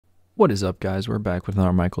What is up, guys? We're back with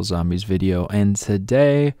another Michael Zombies video, and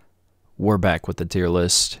today we're back with the tier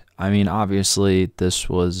list. I mean, obviously, this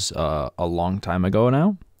was a long time ago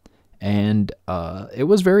now, and it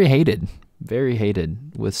was very hated,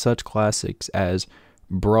 with such classics as,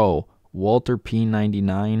 bro, Walter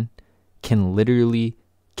P99 can literally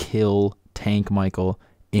kill Tank Michael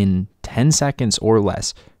in 10 seconds or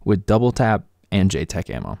less with double tap and J-Tech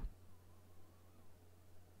ammo.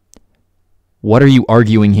 What are you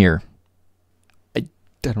arguing here?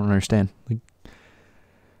 I don't understand.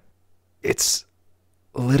 It's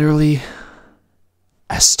literally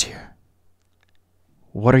S tier.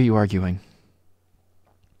 What are you arguing?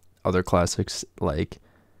 Other classics like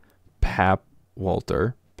Pap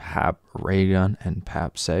Walter, Pap Raygun, and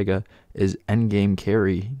Pap Sega is endgame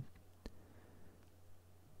carry.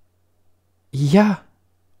 Yeah.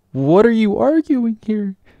 What are you arguing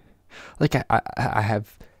here? Like I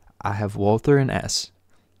have Walter in S.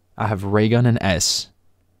 I have Raygun in S.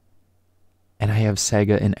 And I have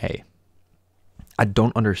Sega in A. I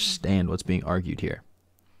don't understand what's being argued here.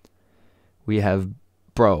 We have,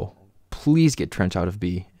 bro, please get Trench out of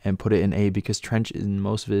B and put it in A, because Trench in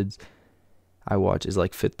most vids I watch is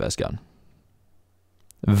like 5th best gun.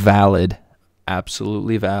 Valid.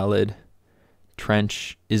 Absolutely valid.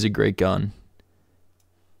 Trench is a great gun.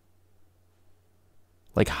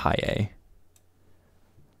 Like high A.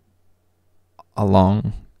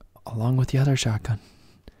 Along with the other shotgun.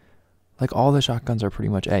 Like all the shotguns are pretty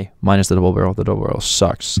much A, minus the double barrel. The double barrel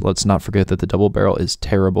sucks. Let's not forget that the double barrel is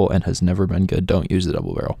terrible and has never been good. Don't use the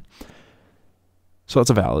double barrel. So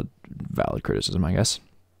that's a valid criticism, I guess.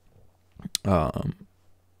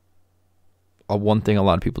 One thing a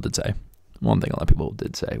lot of people did say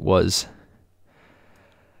was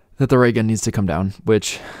that the ray gun needs to come down,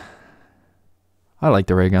 which I like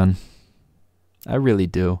the ray gun. I really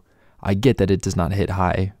do. I get that it does not hit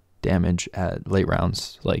high damage at late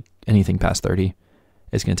rounds, like anything past 30.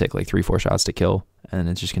 It's going to take like 3-4 shots to kill, and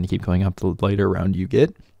it's just going to keep going up the later round you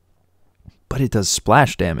get. But it does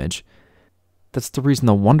splash damage. That's the reason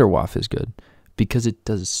the Wonder Waff is good, because it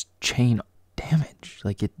does chain damage.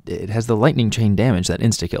 Like it has the lightning chain damage that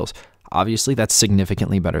insta-kills. Obviously, that's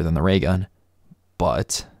significantly better than the ray gun,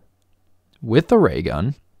 but with the ray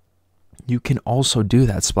gun, you can also do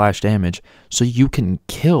that splash damage, so you can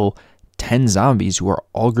kill 10 zombies who are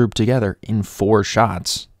all grouped together in 4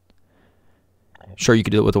 shots. Sure, you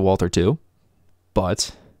could do it with a Walther too,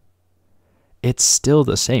 but it's still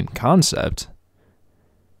the same concept.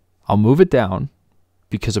 I'll move it down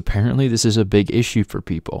because apparently this is a big issue for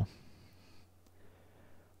people.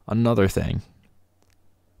 Another thing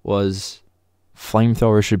was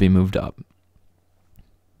flamethrower should be moved up.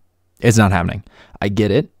 It's not happening. I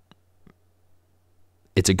get it.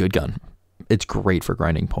 It's a good gun. It's great for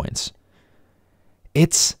grinding points.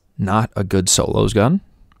 It's not a good solos gun,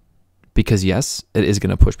 because yes, it is going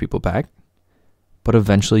to push people back, but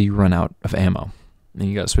eventually you run out of ammo and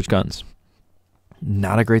you got to switch guns.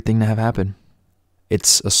 Not a great thing to have happen.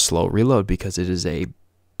 It's a slow reload because it is a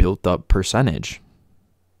built up percentage,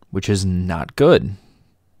 which is not good.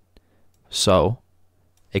 So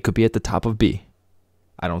it could be at the top of B.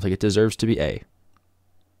 I don't think it deserves to be A.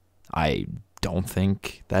 I don't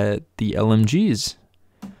think that the LMGs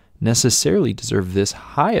necessarily deserve this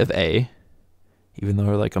high of A, even though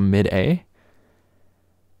they're like a mid-A.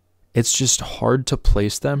 It's just hard to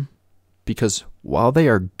place them, because while they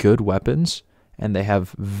are good weapons and they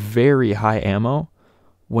have very high ammo,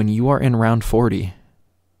 when you are in round 40,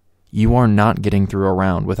 you are not getting through a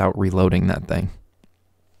round without reloading that thing.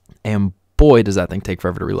 And boy, does that thing take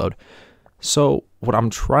forever to reload. So what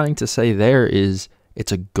I'm trying to say there is,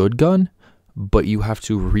 it's a good gun, but you have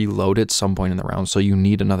to reload at some point in the round, so you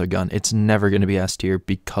need another gun. It's never going to be S tier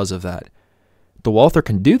because of that. The Walther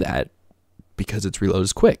can do that because its reload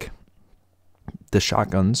is quick. The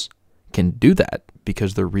shotguns can do that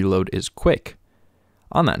because their reload is quick.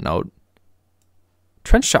 On that note,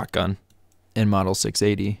 Trench Shotgun in Model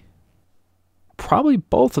 680, probably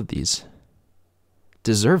both of these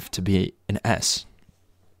deserve to be an S,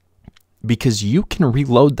 because you can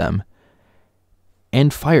reload them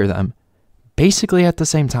and fire them basically at the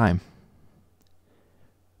same time,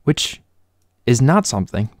 which is not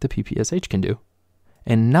something the PPSH can do,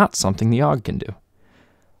 and not something the AUG can do.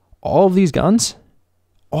 All of these guns,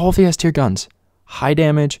 all of the S tier guns, high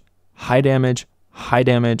damage, high damage, high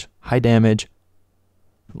damage, high damage,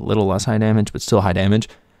 a little less high damage, but still high damage,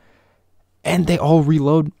 and they all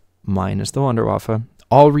reload, minus the Wonder Waffe,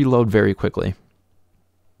 all reload very quickly.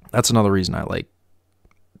 That's another reason I like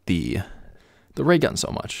the ray gun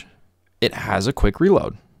so much. It has a quick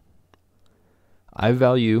reload. I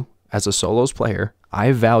value, as a solos player,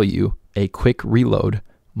 I value a quick reload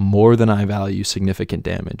more than I value significant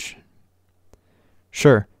damage.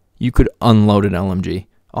 Sure, you could unload an LMG,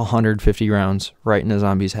 150 rounds right into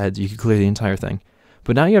zombies' heads. You could clear the entire thing.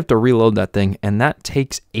 But now you have to reload that thing, and that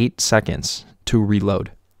takes 8 seconds to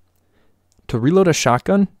reload. To reload a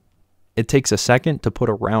shotgun, it takes a second to put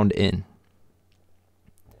a round in.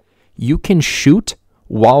 You can shoot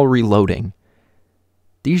while reloading.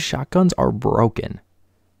 These shotguns are broken.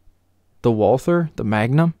 The Walther, the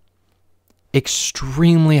Magnum,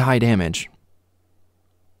 extremely high damage.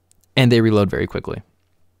 And they reload very quickly.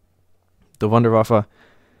 The Wunderwaffe,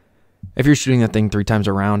 if you're shooting that thing 3 times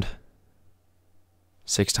a round,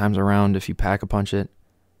 6 times a round if you pack-a-punch it,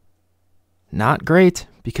 not great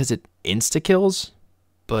because it insta-kills,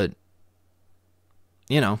 but,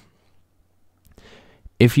 you know,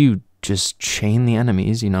 if you just chain the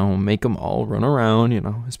enemies, you know, make them all run around, you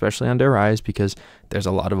know, especially on their eyes because there's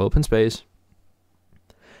a lot of open space.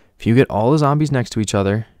 If you get all the zombies next to each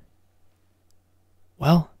other,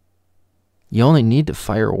 well, you only need to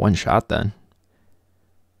fire 1 shot then.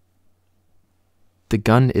 The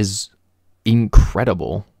gun is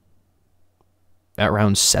incredible at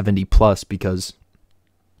round 70 plus because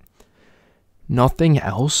nothing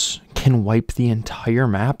else can wipe the entire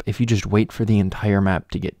map if you just wait for the entire map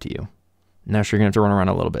to get to you. Now, sure, you're going to have to run around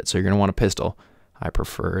a little bit, so you're going to want a pistol. I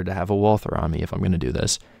prefer to have a Walther on me if I'm going to do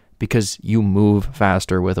this because you move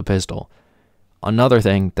faster with a pistol. Another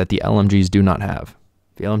thing that the LMGs do not have.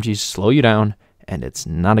 The LMGs slow you down, and it's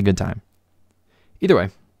not a good time. Either way,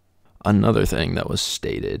 another thing that was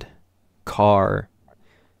stated, CAR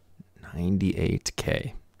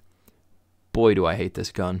 98K. Boy, do I hate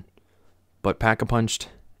this gun. But Pack-a-Punched,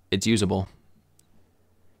 it's usable.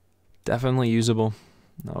 Definitely usable.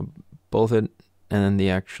 Both it and then the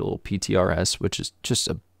actual PTRS, which is just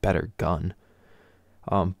a better gun.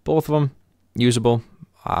 Both of them usable.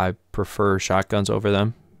 I prefer shotguns over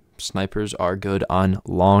them. Snipers are good on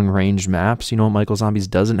long-range maps. You know what Michael Zombies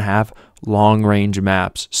doesn't have? Long-range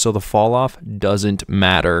maps. So the fall-off doesn't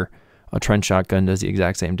matter. A trench shotgun does the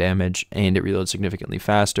exact same damage, and it reloads significantly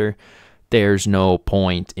faster. There's no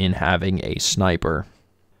point in having a sniper.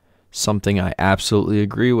 Something I absolutely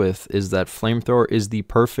agree with is that flamethrower is the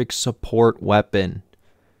perfect support weapon.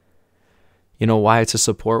 You know why it's a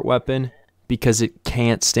support weapon? Because it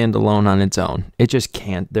can't stand alone on its own. It just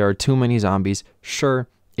can't. There are too many zombies. Sure,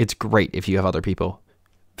 it's great if you have other people.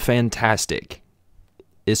 Fantastic.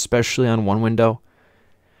 Especially on one window.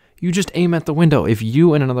 You just aim at the window. If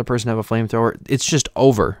you and another person have a flamethrower, it's just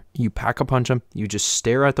over. You pack-a-punch them, you just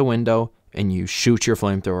stare at the window, and you shoot your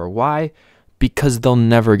flamethrower. Why? Because they'll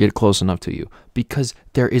never get close enough to you. Because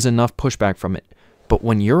there is enough pushback from it. But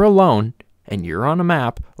when you're alone, and you're on a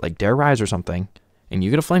map, like Dare Rise or something, and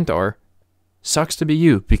you get a flamethrower, sucks to be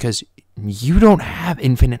you, because you don't have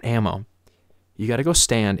infinite ammo. You gotta go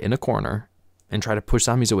stand in a corner and try to push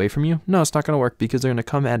zombies away from you. No, it's not gonna work, because they're gonna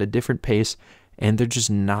come at a different pace, and they're just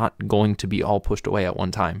not going to be all pushed away at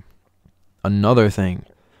one time. Another thing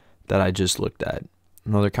that I just looked at,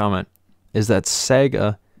 another comment, is that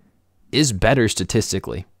Sega is better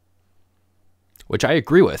statistically. Which I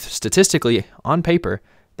agree with. Statistically, on paper,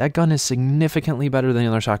 that gun is significantly better than the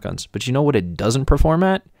other shotguns. But you know what it doesn't perform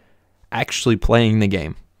at? Actually playing the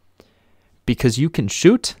game. Because you can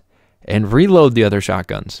shoot and reload the other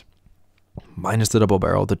shotguns. Minus the double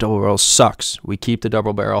barrel. The double barrel sucks. We keep the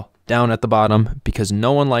double barrel down at the bottom because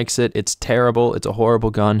no one likes it. It's terrible. It's a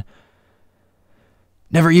horrible gun.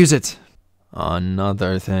 Never use it.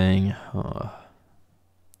 Another thing.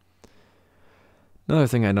 Another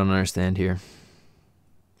thing I don't understand here.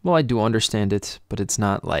 Well, I do understand it, but it's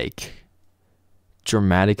not like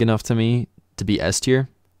dramatic enough to me to be S tier.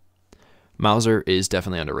 Mauser is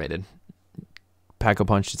definitely underrated.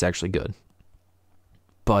 Pack-a-Punch is actually good.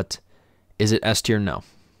 But is it S tier? No.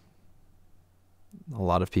 A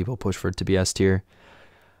lot of people push for it to be S tier.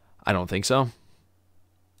 I don't think so.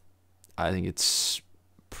 I think it's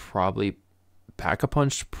probably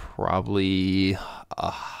Pack-a-Punch, probably a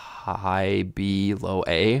high B, low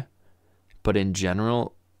A. But in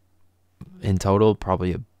general, in total,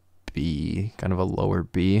 probably a B, kind of a lower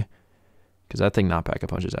B. Because that thing not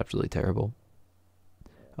Pack-a-Punch is absolutely terrible.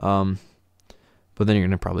 But then you're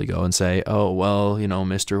going to probably go and say, oh, well, you know,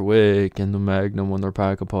 Mr. Wick and the Magnum when they're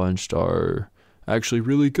Pack-a-Punched are actually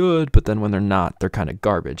really good. But then when they're not, they're kind of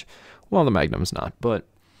garbage. Well, the Magnum's not. But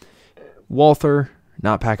Walther,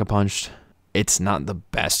 not Pack-a-Punched. It's not the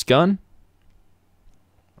best gun.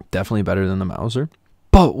 Definitely better than the Mauser.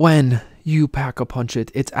 But when you Pack-a-Punch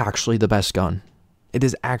it, it's actually the best gun. It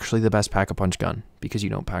is actually the best Pack-a-Punch gun because you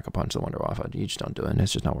don't Pack-a-Punch the Wunderwaffe. You just don't do it. And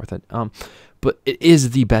it's just not worth it. But it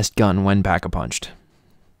is the best gun when Pack-a-Punched.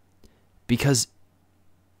 because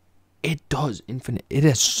it does infinite. It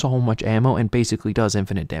has so much ammo and basically does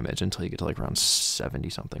infinite damage until you get to like around 70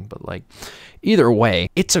 something. But like, either way,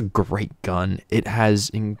 it's a great gun. It has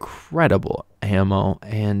incredible ammo,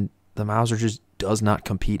 and the Mauser just does not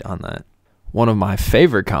compete on that. One of my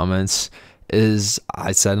favorite comments is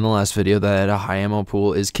I said in the last video that a high ammo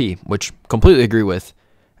pool is key, which completely agree with.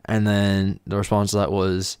 And then the response to that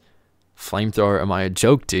was, flamethrower, am I a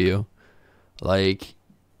joke to you? Like,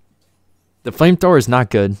 the flamethrower is not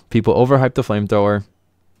good. People overhype the flamethrower.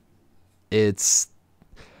 It's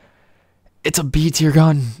a B tier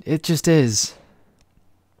gun. It just is.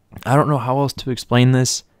 I don't know how else to explain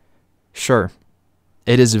this. Sure,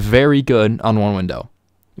 it is very good on one window.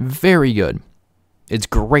 Very good. It's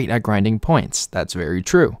great at grinding points. That's very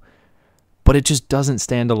true. But it just doesn't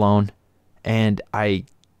stand alone. And I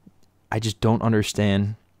just don't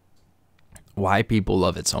understand why people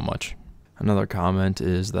love it so much. Another comment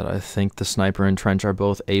is that I think the sniper and trench are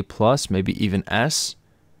both A+, maybe even S.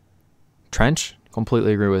 Trench,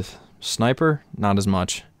 completely agree with. Sniper, not as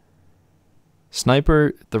much.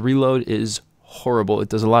 Sniper, the reload is horrible. It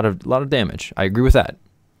does a lot of damage. I agree with that.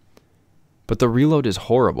 But the reload is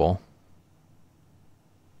horrible.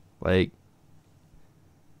 Like,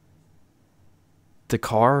 the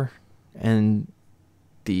car and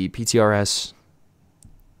the PTRS,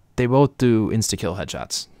 they both do insta-kill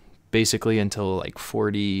headshots. Basically until like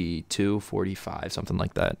 42, 45, something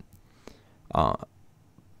like that.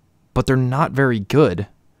 But they're not very good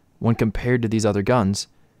when compared to these other guns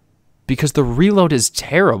because the reload is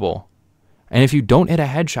terrible. And if you don't hit a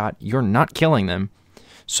headshot, you're not killing them.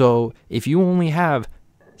 So if you only have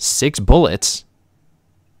 6 bullets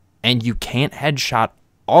and you can't headshot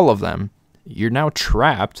all of them, you're now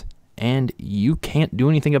trapped and you can't do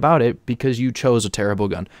anything about it because you chose a terrible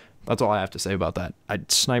gun. That's all I have to say about that.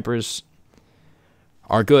 Snipers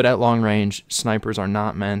are good at long range. Snipers are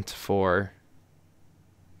not meant for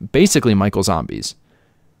basically Michael Zombies.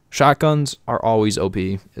 Shotguns are always OP,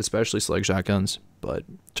 especially slug shotguns, but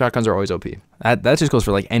shotguns are always OP. That just goes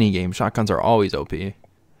for like any game. Shotguns are always OP.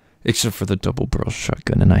 Except for the double barrel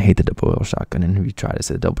shotgun, and I hate the double barrel shotgun. And if you try to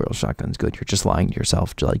say the double barrel shotgun is good, you're just lying to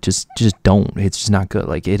yourself. Like, just don't. It's just not good.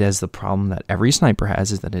 Like, it has the problem that every sniper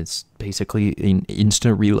has, is that it's basically an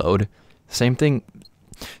instant reload. Same thing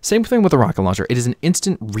with a rocket launcher. It is an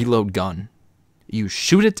instant reload gun. You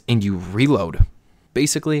shoot it and you reload.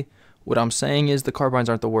 Basically, what I'm saying is the carbines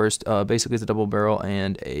aren't the worst. Basically, it's a double barrel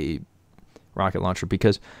and a rocket launcher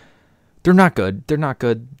because they're not good. They're not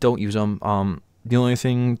good. Don't use them. The only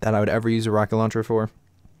thing that I would ever use a rocket launcher for,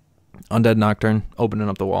 Undead Nocturne, opening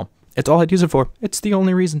up the wall. It's all I'd use it for. It's the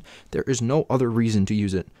only reason. There is no other reason to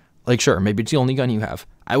use it. Like, sure, maybe it's the only gun you have.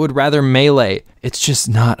 I would rather melee. It's just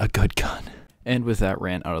not a good gun. And with that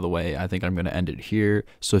rant out of the way, I think I'm going to end it here.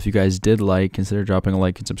 So if you guys did like, consider dropping a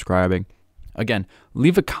like and subscribing. Again,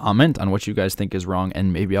 leave a comment on what you guys think is wrong,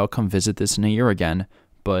 and maybe I'll come visit this in a year again.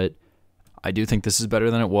 But I do think this is better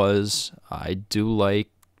than it was. I do like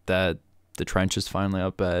that the trench is finally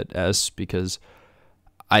up at S because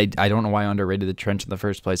I don't know why I underrated the trench in the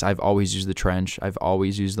first place. I've always used the trench. I've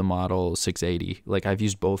always used the model 680. Like, I've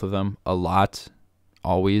used both of them a lot,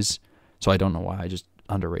 always. So I don't know why I just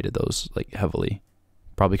underrated those like heavily.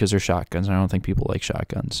 Probably because they're shotguns, and I don't think people like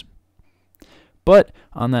shotguns. But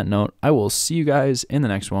on that note, I will see you guys in the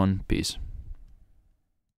next one. Peace.